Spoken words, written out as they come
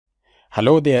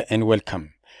Hello there and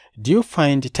welcome. Do you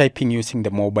find typing using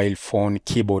the mobile phone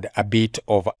keyboard a bit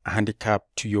of a handicap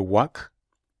to your work?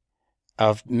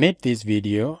 I've made this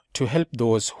video to help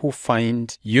those who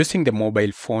find using the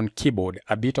mobile phone keyboard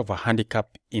a bit of a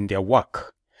handicap in their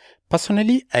work.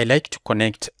 Personally, I like to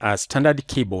connect a standard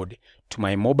keyboard to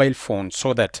my mobile phone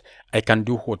so that I can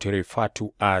do what we refer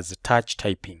to as touch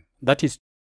typing. That is,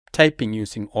 typing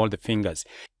using all the fingers.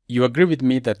 You agree with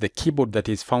me that the keyboard that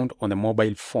is found on the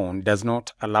mobile phone does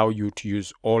not allow you to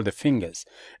use all the fingers.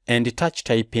 And the touch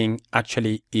typing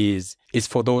actually is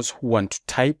for those who want to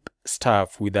type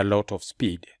stuff with a lot of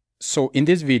speed. So in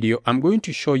this video, I'm going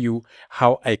to show you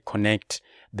how I connect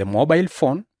the mobile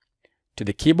phone to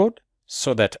the keyboard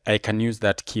so that I can use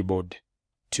that keyboard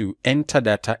to enter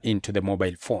data into the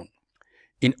mobile phone.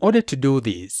 In order to do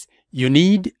this, you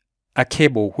need a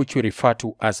cable which we refer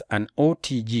to as an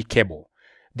OTG cable.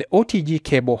 The OTG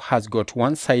cable has got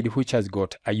one side which has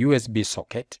got a USB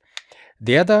socket.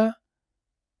 The other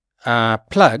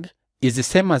plug is the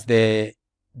same as the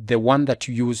one that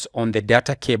you use on the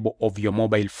data cable of your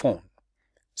mobile phone.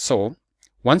 So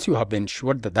once you have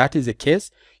ensured that that is the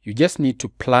case, you just need to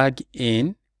plug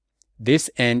in this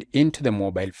end into the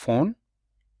mobile phone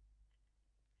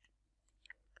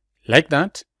like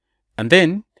that, and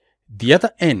then the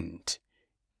other end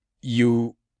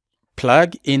you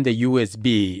plug in the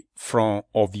USB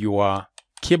of your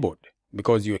keyboard,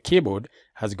 because your keyboard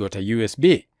has got a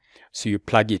USB. So you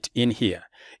plug it in here.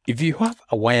 If you have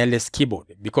a wireless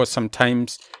keyboard, because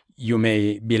sometimes you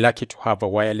may be lucky to have a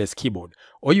wireless keyboard,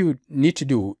 all you need to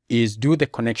do is do the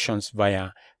connections via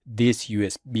this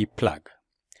USB plug.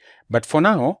 But for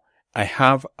now, I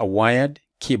have a wired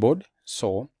keyboard,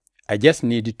 so I just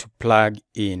need to plug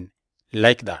in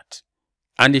like that,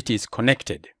 and it is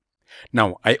connected.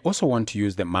 Now, I also want to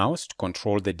use the mouse to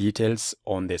control the details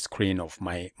on the screen of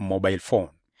my mobile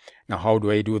phone. Now, how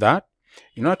do I do that?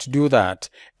 In order to do that,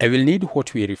 I will need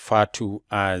what we refer to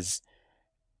as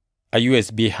a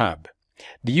USB hub.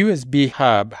 The USB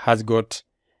hub has got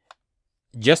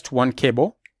just one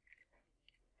cable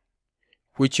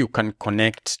which you can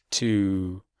connect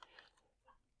to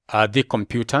the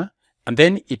computer, and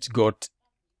then it's got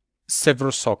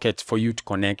several sockets for you to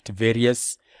connect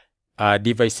various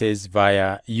devices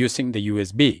via using the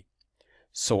USB.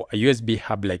 So a USB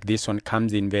hub like this one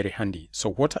comes in very handy.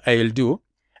 So what I'll do,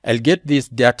 I'll get this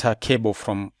data cable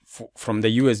from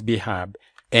the USB hub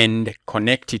and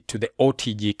connect it to the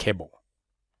OTG cable.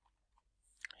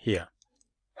 Here,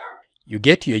 you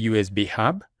get your USB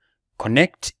hub,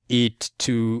 connect it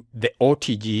to the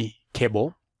OTG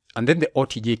cable, and then the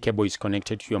OTG cable is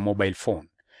connected to your mobile phone.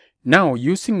 Now,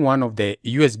 using one of the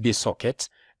USB sockets,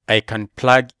 I can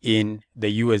plug in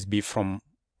the USB from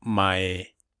my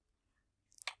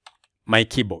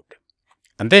keyboard.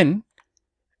 And then,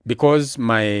 because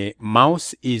my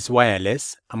mouse is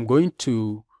wireless, I'm going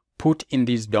to put in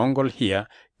this dongle here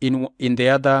in the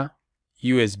other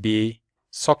USB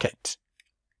socket.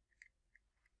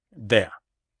 There.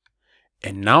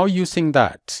 And now using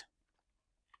that,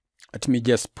 let me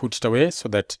just put it away so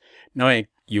that now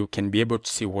you can be able to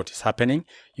see what is happening.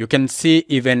 You can see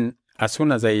even as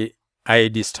soon as I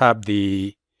disturb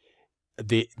the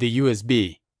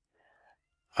USB,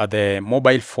 the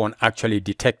mobile phone actually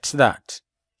detects that.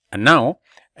 And now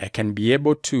I can be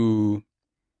able to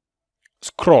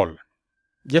scroll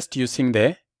just using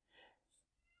the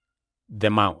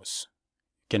mouse.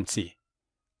 You can see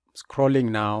scrolling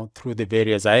now through the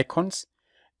various icons,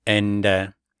 and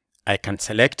I can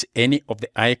select any of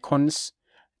the icons.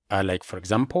 Like for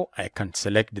example, I can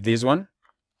select this one.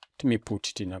 Let me put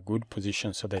it in a good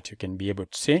position so that you can be able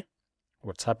to see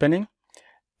what's happening.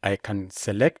 I can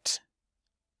select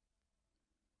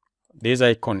this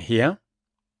icon here.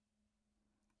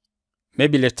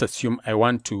 Maybe let's assume I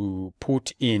want to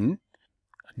put in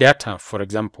data, for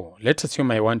example. Let's assume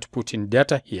I want to put in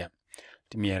data here.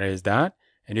 Let me erase that.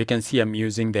 And you can see I'm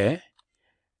using the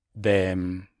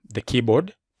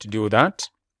keyboard to do that.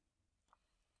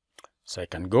 So I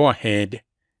can go ahead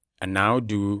and now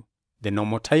do the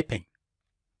normal typing.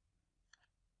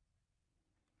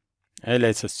 And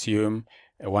let's assume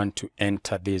I want to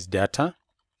enter this data.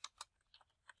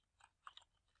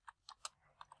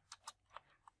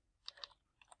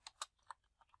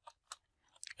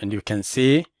 And you can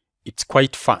see it's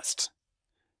quite fast.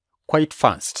 Quite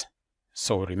fast.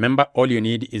 So remember, all you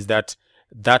need is that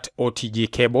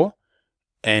OTG cable.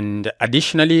 And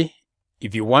additionally,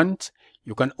 if you want,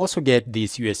 you can also get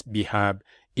this USB hub.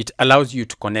 It allows you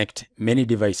to connect many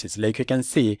devices. Like you can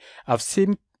see, I've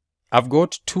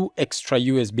got 2 extra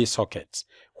USB sockets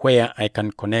where I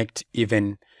can connect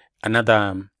even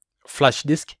another flash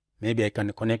disk, Maybe I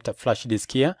can connect a flash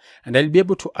disk here, and I'll be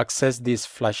able to access this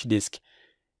flash disk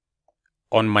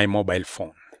on my mobile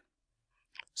phone.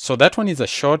 So that one is a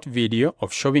short video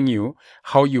of showing you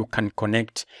how you can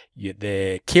connect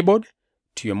the keyboard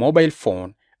to your mobile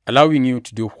phone, allowing you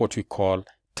to do what we call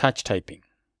touch typing.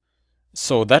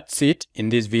 So that's it in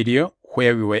this video,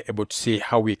 where we were able to see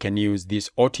how we can use this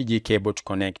OTG cable to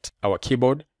connect our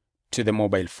keyboard to the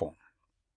mobile phone.